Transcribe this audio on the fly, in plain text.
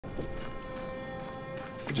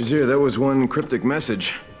Jazir, that was one cryptic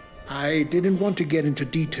message. I didn't want to get into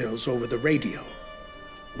details over the radio.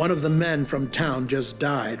 One of the men from town just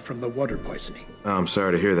died from the water poisoning. Oh, I'm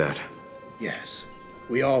sorry to hear that. Yes,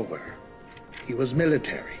 we all were. He was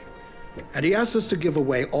military, and he asked us to give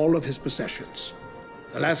away all of his possessions.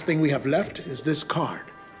 The last thing we have left is this card.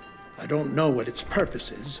 I don't know what its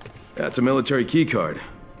purpose is. Yeah, it's a military key card.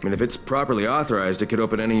 I mean, if it's properly authorized, it could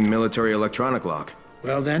open any military electronic lock.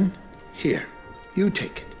 Well then, here, you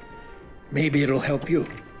take it. Maybe it'll help you.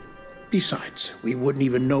 Besides, we wouldn't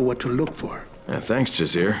even know what to look for. Yeah, thanks,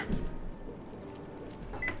 Jazir.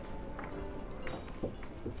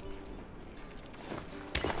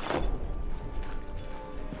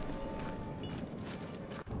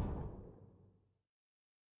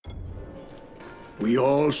 We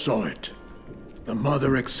all saw it. The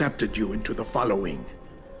Mother accepted you into the following.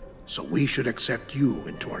 So we should accept you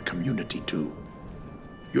into our community too.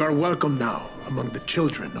 You are welcome now among the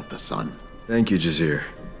children of the Sun. Thank you, Jazir.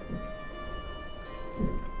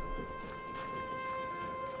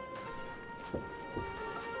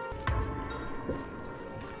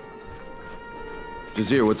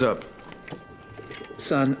 Jazir, what's up?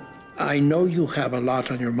 Son, I know you have a lot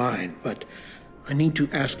on your mind, but I need to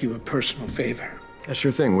ask you a personal favor. Yeah,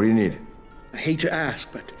 sure thing. What do you need? I hate to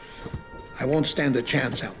ask, but I won't stand a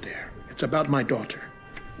chance out there. It's about my daughter.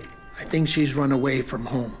 I think she's run away from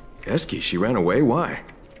home. Eski, she ran away? Why?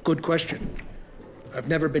 Good question. I've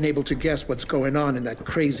never been able to guess what's going on in that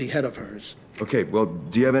crazy head of hers. Okay, well,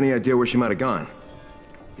 do you have any idea where she might have gone?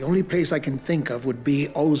 The only place I can think of would be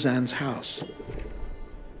Ozan's house.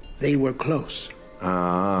 They were close.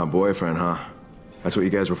 Ah, boyfriend, huh? That's what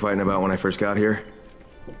you guys were fighting about when I first got here?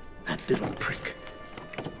 That little prick.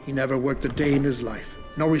 He never worked a day in his life.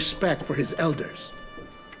 No respect for his elders.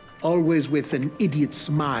 Always with an idiot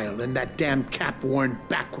smile and that damn cap worn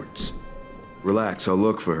backwards. Relax, I'll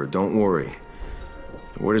look for her, don't worry.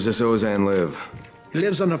 Where does this Ozan live? He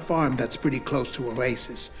lives on a farm that's pretty close to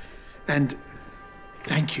Oasis. And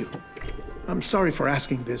thank you. I'm sorry for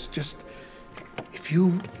asking this, just if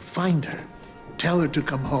you find her, tell her to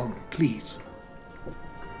come home, please.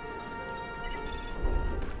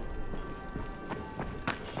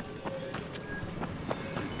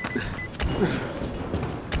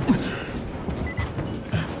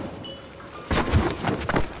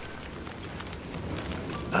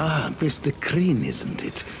 Ah, Mr. Crane, isn't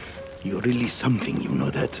it? You're really something, you know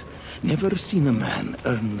that. Never seen a man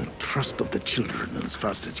earn the trust of the children as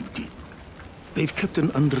fast as you did. They've kept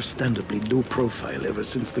an understandably low profile ever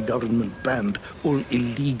since the government banned all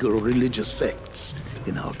illegal religious sects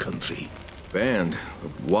in our country. Banned?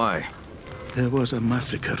 Why? There was a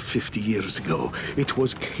massacre 50 years ago. It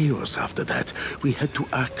was chaos after that. We had to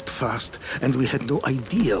act fast, and we had no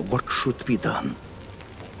idea what should be done.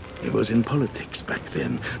 It was in politics back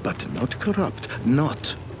then, but not corrupt.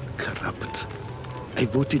 Not corrupt. I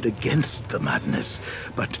voted against the madness,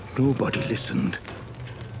 but nobody listened.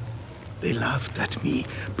 They laughed at me,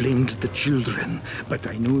 blamed the children, but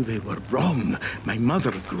I knew they were wrong. My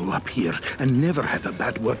mother grew up here and never had a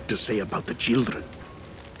bad word to say about the children.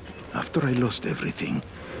 After I lost everything,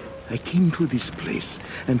 I came to this place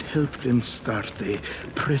and helped them start a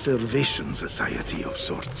preservation society of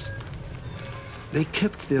sorts. They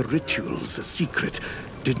kept their rituals a secret,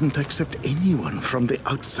 didn't accept anyone from the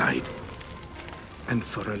outside. And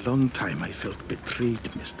for a long time I felt betrayed,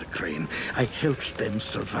 Mr. Crane. I helped them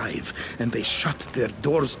survive, and they shut their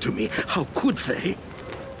doors to me. How could they?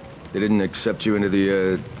 They didn't accept you into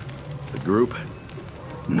the group?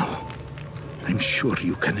 No. I'm sure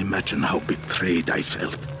you can imagine how betrayed I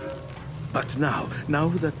felt. But now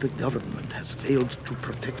that the government has failed to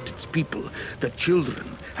protect its people, the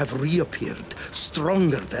children have reappeared,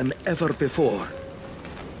 stronger than ever before.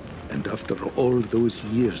 And after all those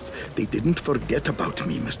years, they didn't forget about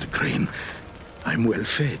me, Mr. Crane. I'm well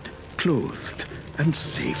fed, clothed, and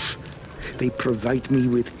safe. They provide me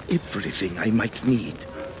with everything I might need.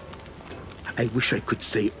 I wish I could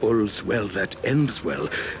say all's well that ends well.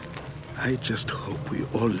 I just hope we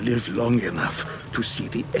all live long enough to see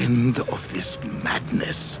the end of this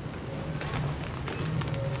madness.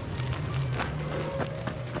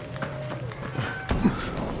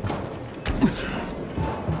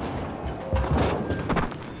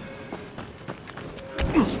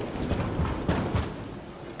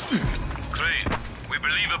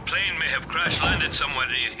 Crash-landed somewhere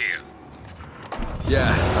near here.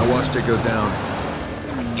 Yeah, I watched it go down.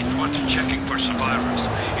 It's worth checking for survivors.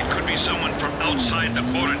 It could be someone from outside the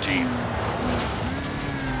quarantine.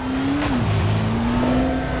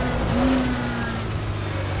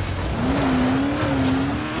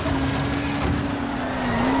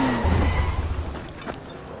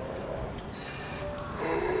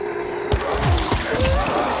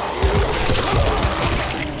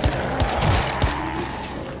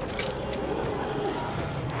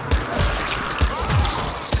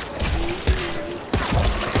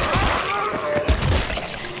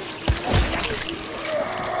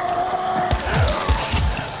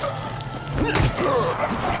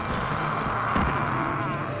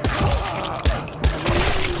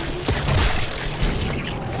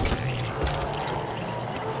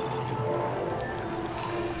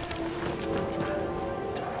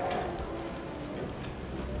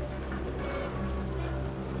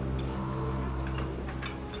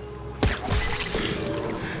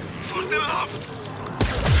 stop!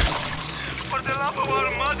 For the love of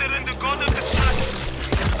our mother and the god of the sun,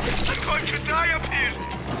 I'm going to die up here!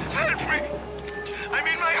 Help me! I'm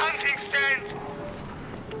in my hunting stand!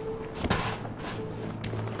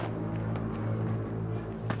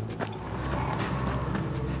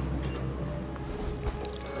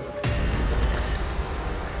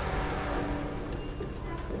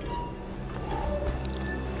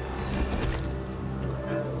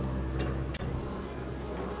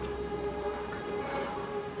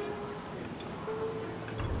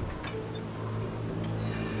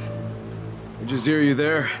 Jazir, you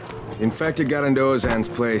there? The infected got into Ozan's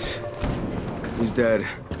place. He's dead.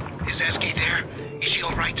 Is Eski there? Is she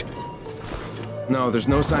alright? No, there's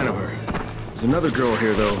no sign of her. There's another girl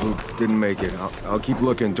here, though, who didn't make it. I'll keep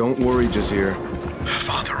looking. Don't worry, Jazir.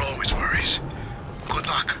 Father always worries. Good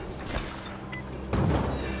luck.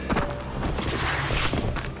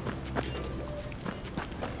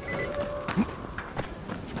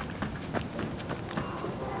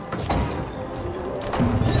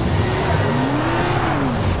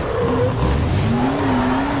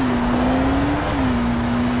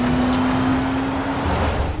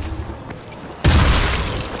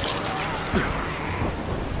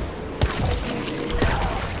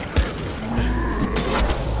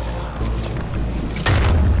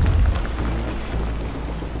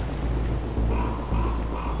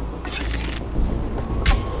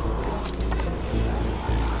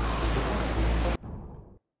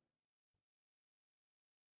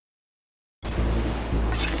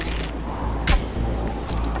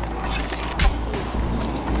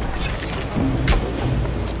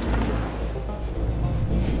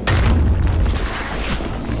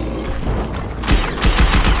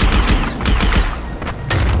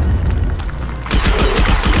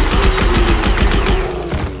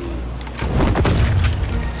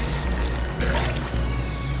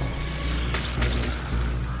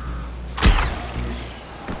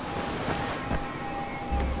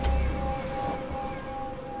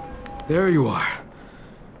 There you are.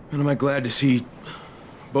 And am I glad to see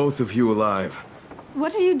both of you alive.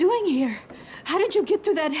 What are you doing here? How did you get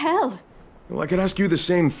through that hell? Well, I could ask you the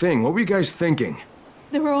same thing. What were you guys thinking?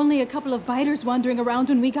 There were only a couple of biters wandering around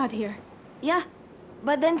when we got here. Yeah,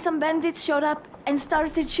 but then some bandits showed up and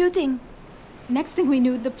started shooting. Next thing we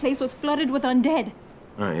knew, the place was flooded with undead.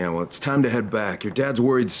 Alright, yeah, well, it's time to head back. Your dad's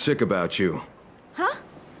worried sick about you. Huh?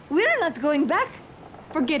 We're not going back.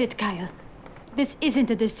 Forget it, Kyle. This isn't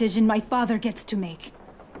a decision my father gets to make.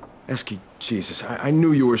 Eski, Jesus, I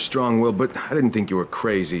knew you were strong-willed, but I didn't think you were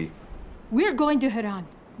crazy. We're going to Harran,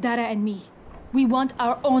 Dara and me. We want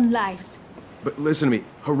our own lives. But listen to me,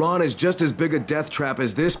 Harran is just as big a death trap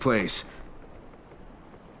as this place.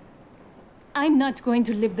 I'm not going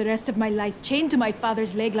to live the rest of my life chained to my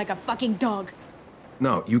father's leg like a fucking dog.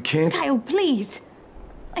 No, you can't. Kyle, please.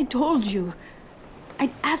 I told you.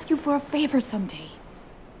 I'd ask you for a favor someday.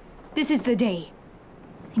 This is the day.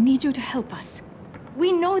 I need you to help us.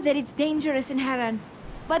 We know that it's dangerous in Harran,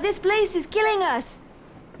 but this place is killing us.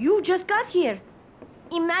 You just got here.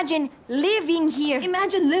 Imagine living here.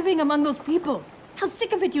 Imagine living among those people. How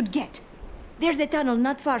sick of it you'd get. There's a tunnel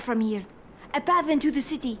not far from here. A path into the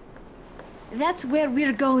city. That's where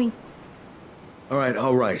we're going.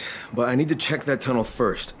 All right. But I need to check that tunnel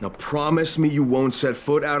first. Now promise me you won't set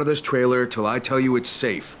foot out of this trailer till I tell you it's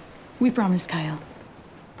safe. We promise, Kyle.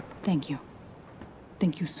 Thank you.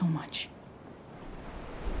 Thank you so much.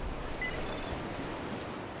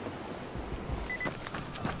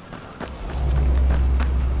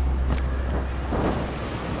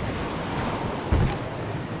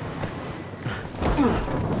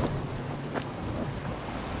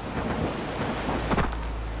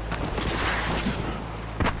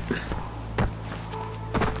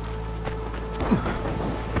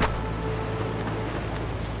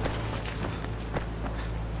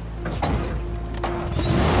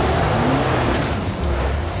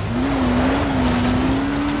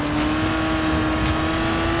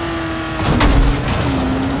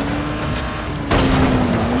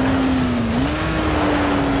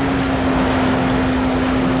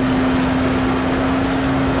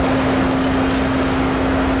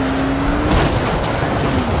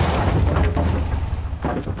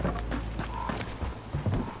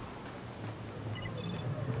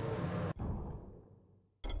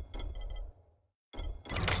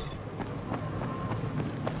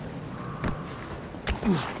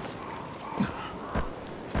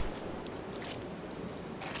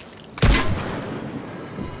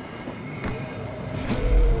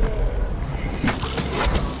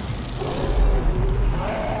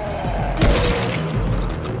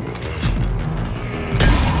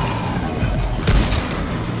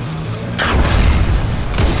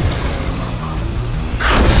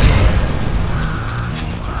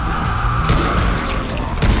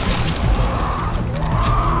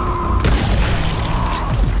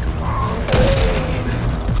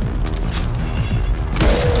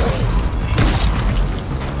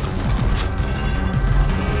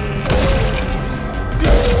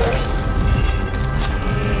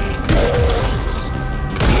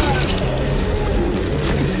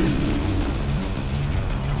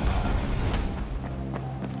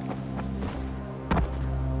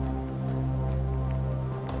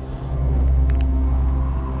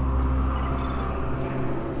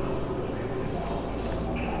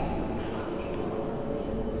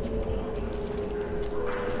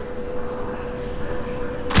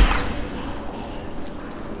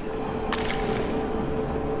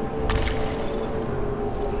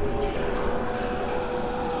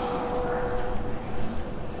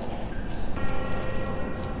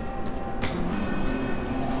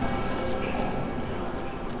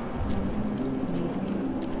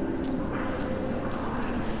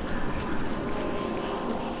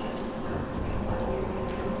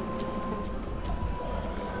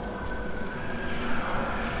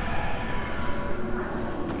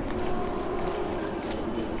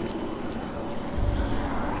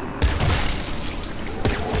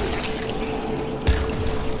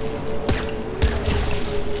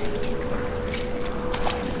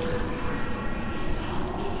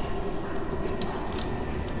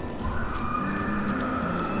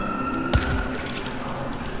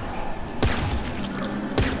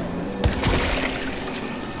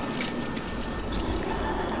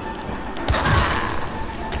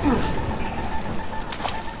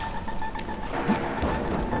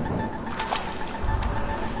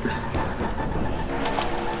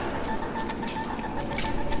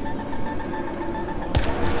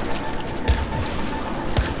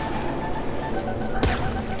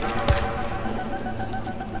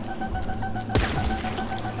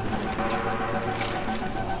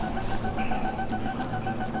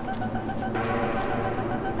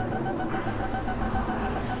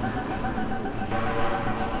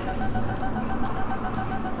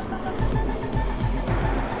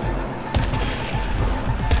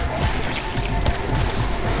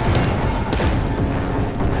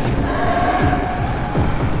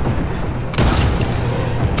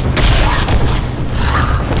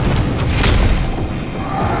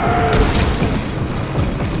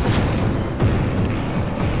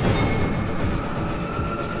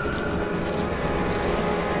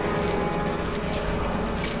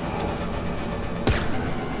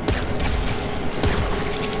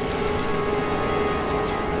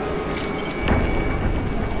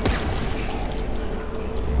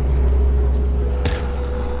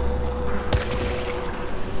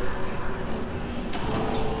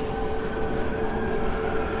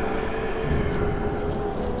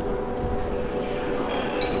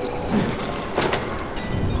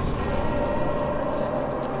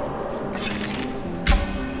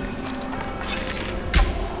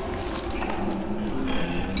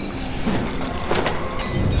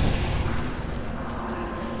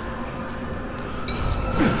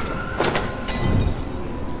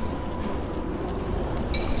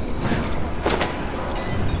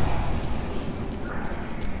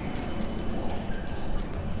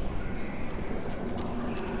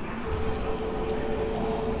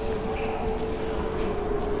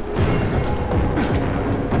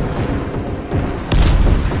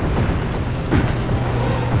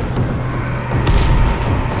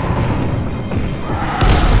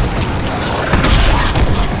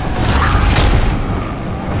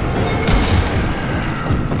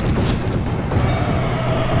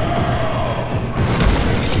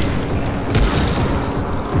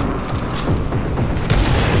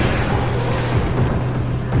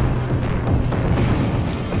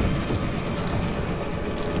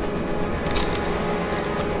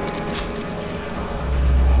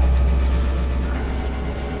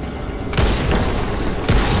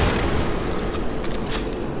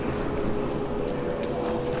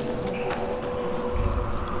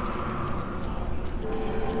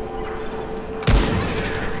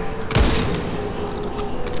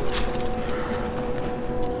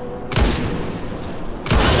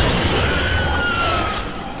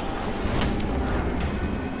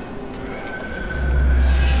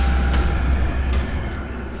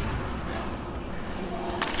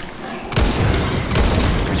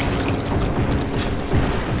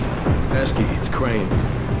 Reski, it's Crane. You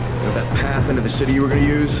know that path into the city you were gonna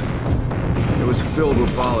use? It was filled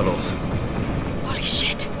with volatiles. Holy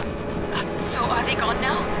shit. So are they gone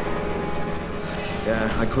now?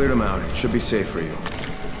 Yeah, I cleared them out. It should be safe for you.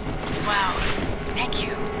 Wow. Thank you.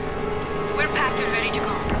 We're packed and ready to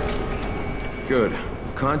go. Good.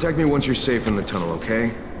 Contact me once you're safe in the tunnel,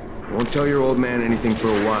 okay? I won't tell your old man anything for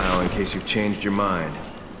a while in case you've changed your mind.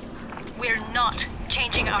 We're not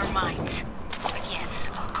changing our minds. But yes,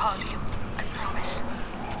 I'll call you. I promise.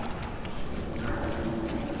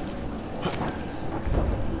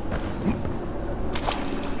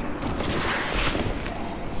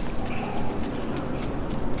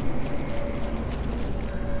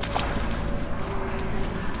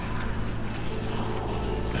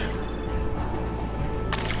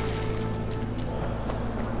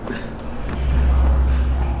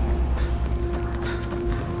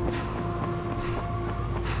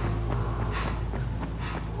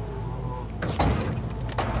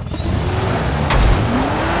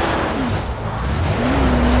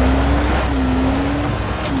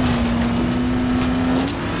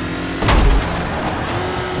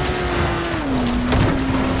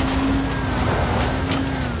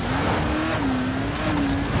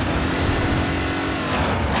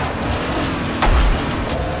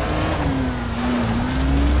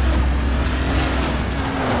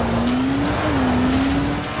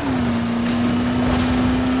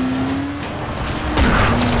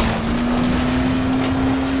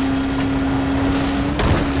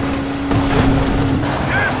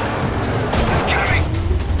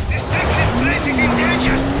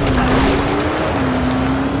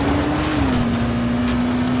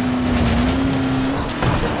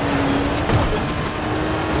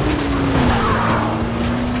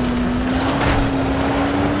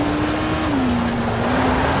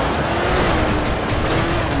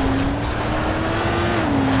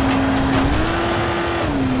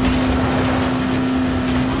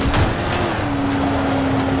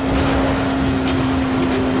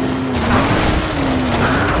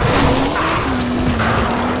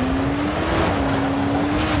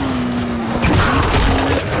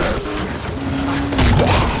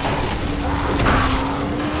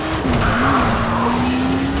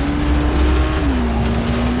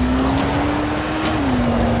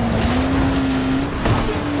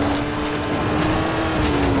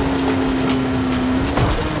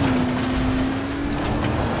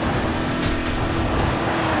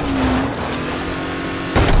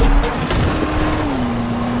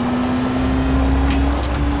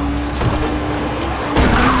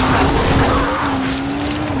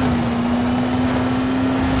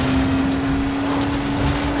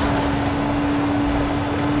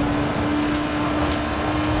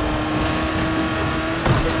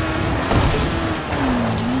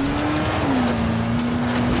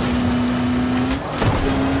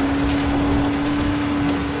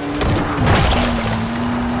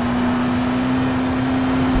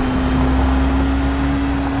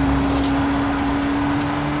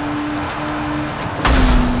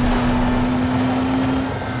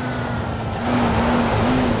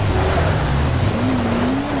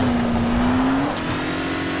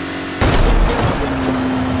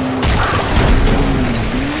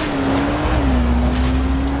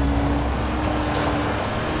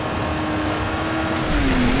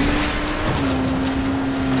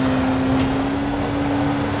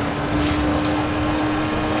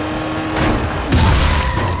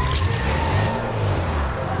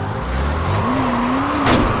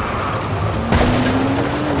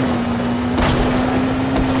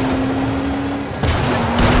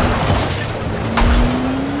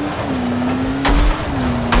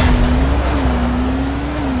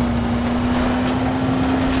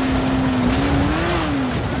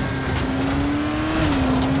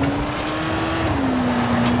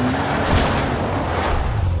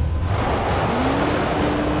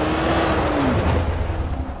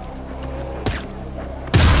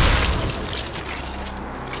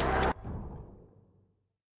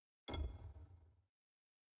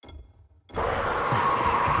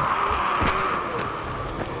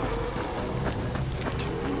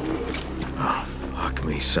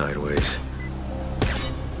 Sideways.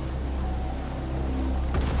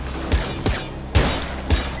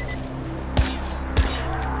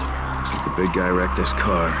 The big guy wrecked this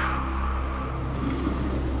car.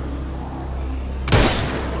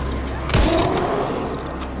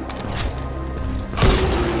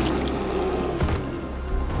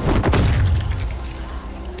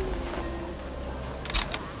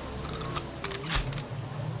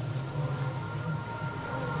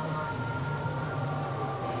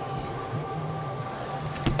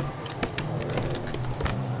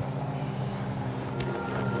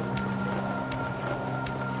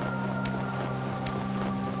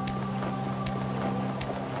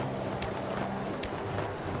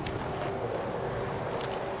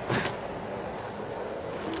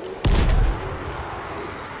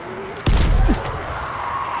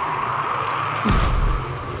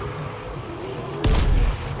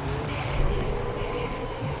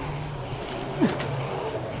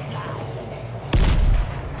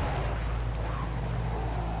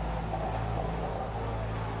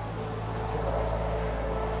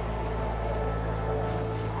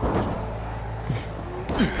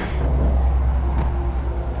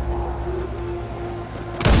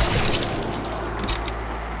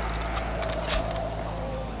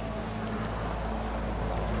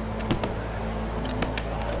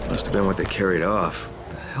 Must have been what they carried off. What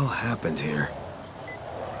the hell happened here?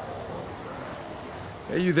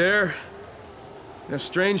 Hey, you there? A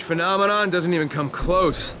strange phenomenon doesn't even come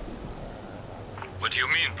close. What do you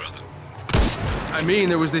mean, brother? I mean,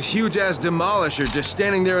 there was this huge-ass demolisher just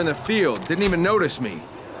standing there in the field, didn't even notice me.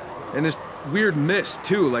 And this weird mist,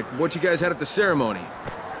 too, like what you guys had at the ceremony.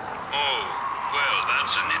 Oh, well,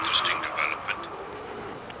 that's an interesting development.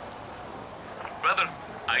 Brother,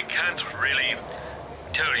 I can't really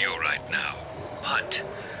tell you right now, but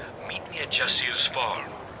meet me at Jassir's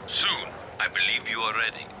farm. Soon, I believe you are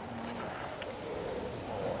ready.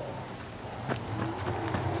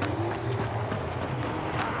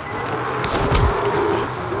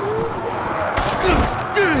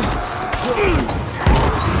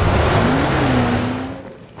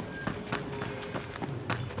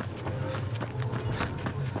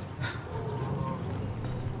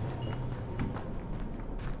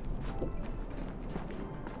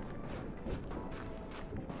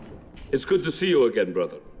 It's good to see you again,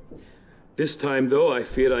 brother. This time, though, I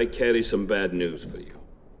fear I carry some bad news for you.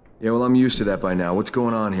 Yeah, well, I'm used to that by now. What's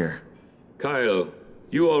going on here? Kyle,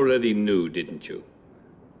 you already knew, didn't you?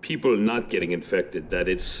 People not getting infected, that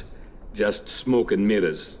it's just smoke and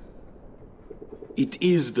mirrors. It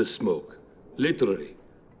is the smoke, literally.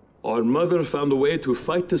 Our mother found a way to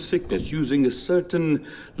fight the sickness using a certain,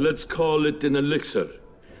 let's call it an elixir.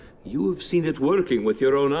 You have seen it working with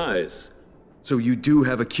your own eyes. So you do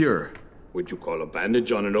have a cure? Would you call a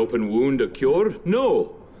bandage on an open wound a cure?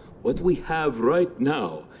 No! What we have right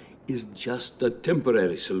now is just a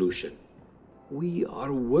temporary solution. We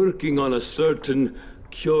are working on a certain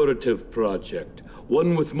curative project,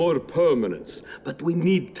 one with more permanence, but we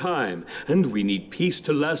need time, and we need peace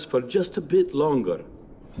to last for just a bit longer.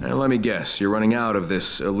 Now let me guess, you're running out of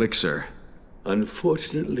this elixir.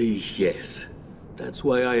 Unfortunately, yes. That's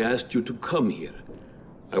why I asked you to come here.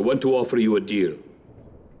 I want to offer you a deal.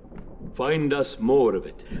 Find us more of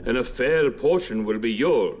it, and a fair portion will be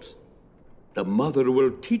yours. The Mother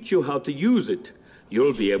will teach you how to use it.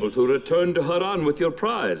 You'll be able to return to Harran with your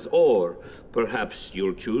prize, or perhaps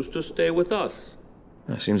you'll choose to stay with us.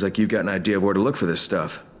 Seems like you've got an idea of where to look for this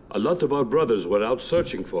stuff. A lot of our brothers were out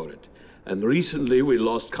searching for it, and recently we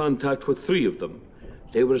lost contact with 3 of them.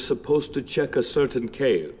 They were supposed to check a certain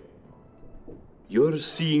cave. Your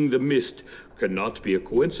seeing the mist cannot be a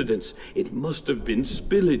coincidence. It must have been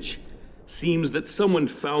spillage. Seems that someone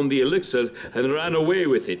found the elixir and ran away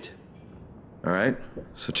with it. All right,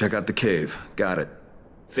 so check out the cave. Got it.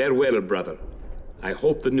 Farewell, brother. I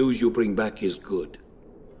hope the news you bring back is good.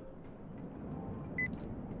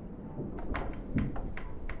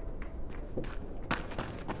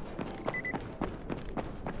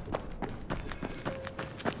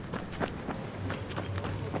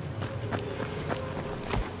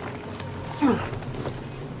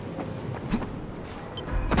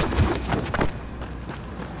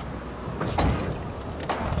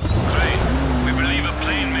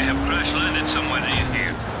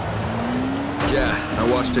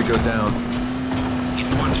 To go down. It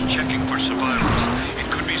wants checking for survivors. It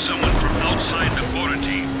could be someone from outside the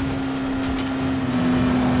quarantine.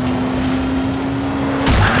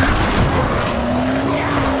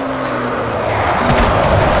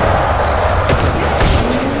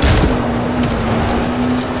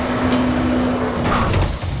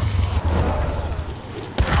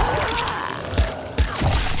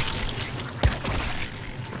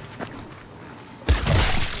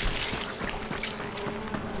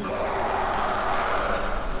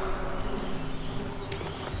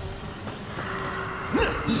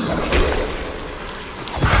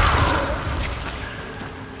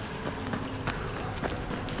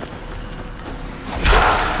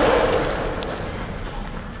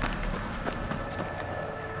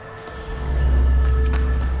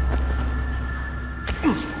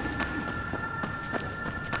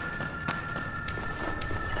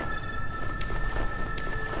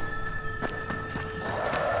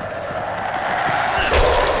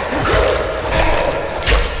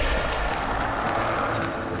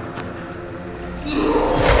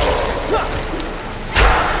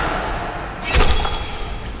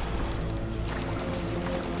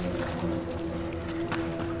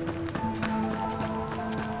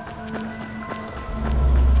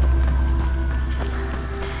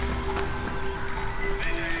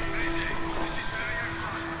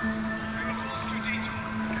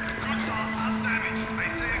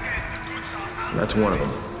 That's one of them.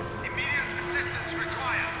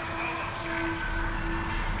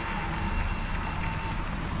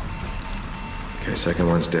 Okay, second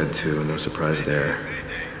one's dead too. No surprise there.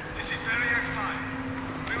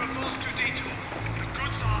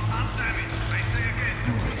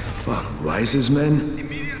 Holy Rise's men?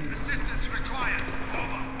 Immediate assistance required.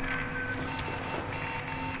 Over.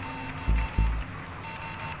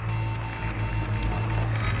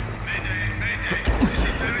 Mayday, mayday. This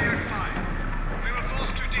is Barrier 5. We were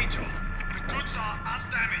forced to detour. The goods are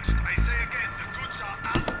undamaged. I say again, the goods are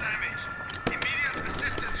undamaged. Immediate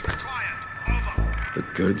assistance required. Over. The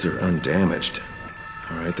goods are undamaged.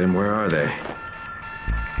 All right, then where are they?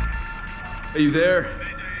 Are you there?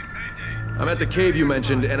 I'm at the cave you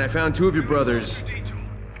mentioned, and I found 2 of your brothers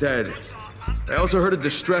dead. I also heard a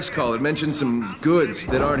distress call. It mentioned some goods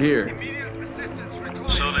that aren't here.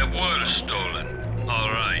 So they were stolen. All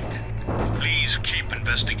right. Please keep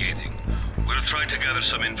investigating. We'll try to gather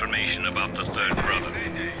some information about the 3rd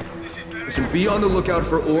brother. Listen, be on the lookout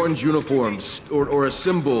for orange uniforms, or a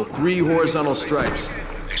symbol, 3 horizontal stripes.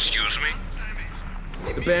 Excuse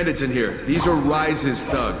me? The bandits in here, these are Rise's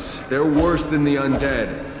thugs. They're worse than the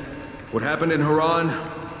undead. What happened in Harran?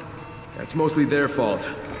 That's mostly their fault.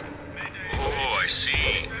 Oh, I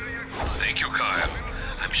see. Thank you, Kyle.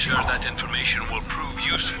 I'm sure that information will prove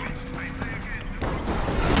useful.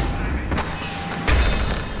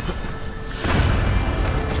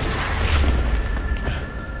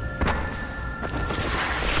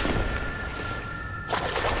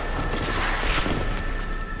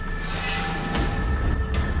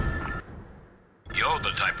 You're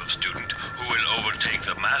the type of student who will overtake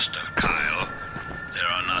the master, Kyle. There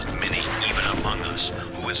are not many, even among us,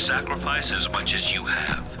 who would sacrifice as much as you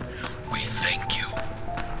have. We thank you.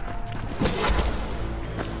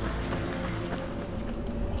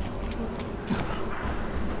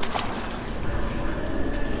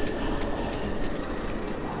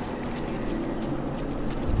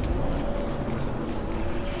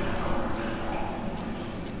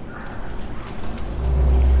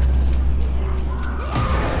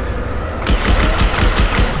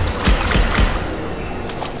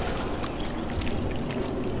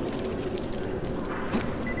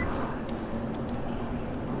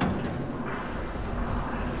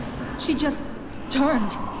 She just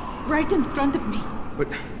turned right in front of me. But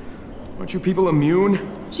aren't you people immune?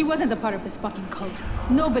 She wasn't a part of this fucking cult.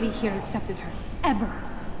 Nobody here accepted her. Ever.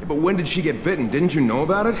 Yeah, but when did she get bitten? Didn't you know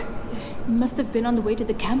about it? It must have been on the way to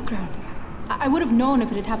the campground. I would have known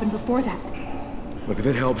if it had happened before that. Look, if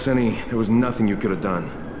it helps any, there was nothing you could have done.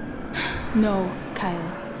 No,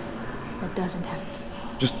 Kyle. That doesn't help.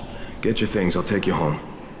 Just get your things, I'll take you home.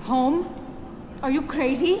 Home? Are you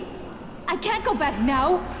crazy? I can't go back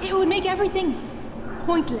now. It would make everything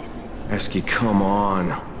pointless. Esky, come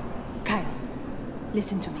on. Kyle,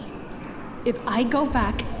 listen to me. If I go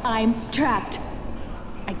back, I'm trapped.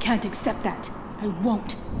 I can't accept that. I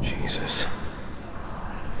won't. Jesus.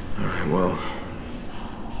 All right, well,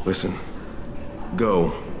 listen.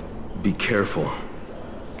 Go. Be careful.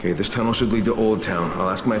 Okay, this tunnel should lead to Old Town. I'll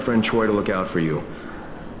ask my friend Troy to look out for you.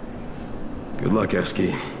 Good luck,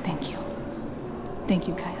 Esky. Thank you. Thank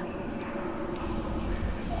you, Kyle.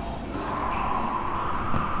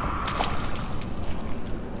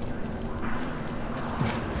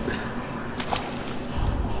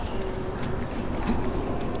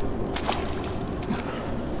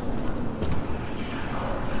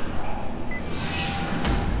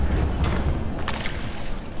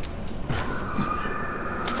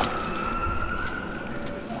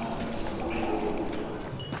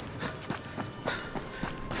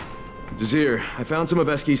 Jazir, I found some of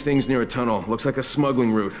Esky's things near a tunnel. Looks like a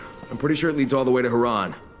smuggling route. I'm pretty sure it leads all the way to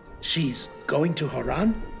Harran. She's going to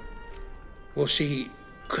Harran? Could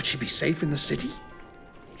she be safe in the city?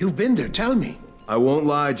 You've been there, tell me. I won't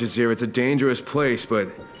lie, Jazir, it's a dangerous place, but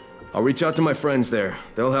I'll reach out to my friends there.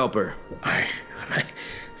 They'll help her. I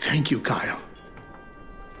thank you, Kyle.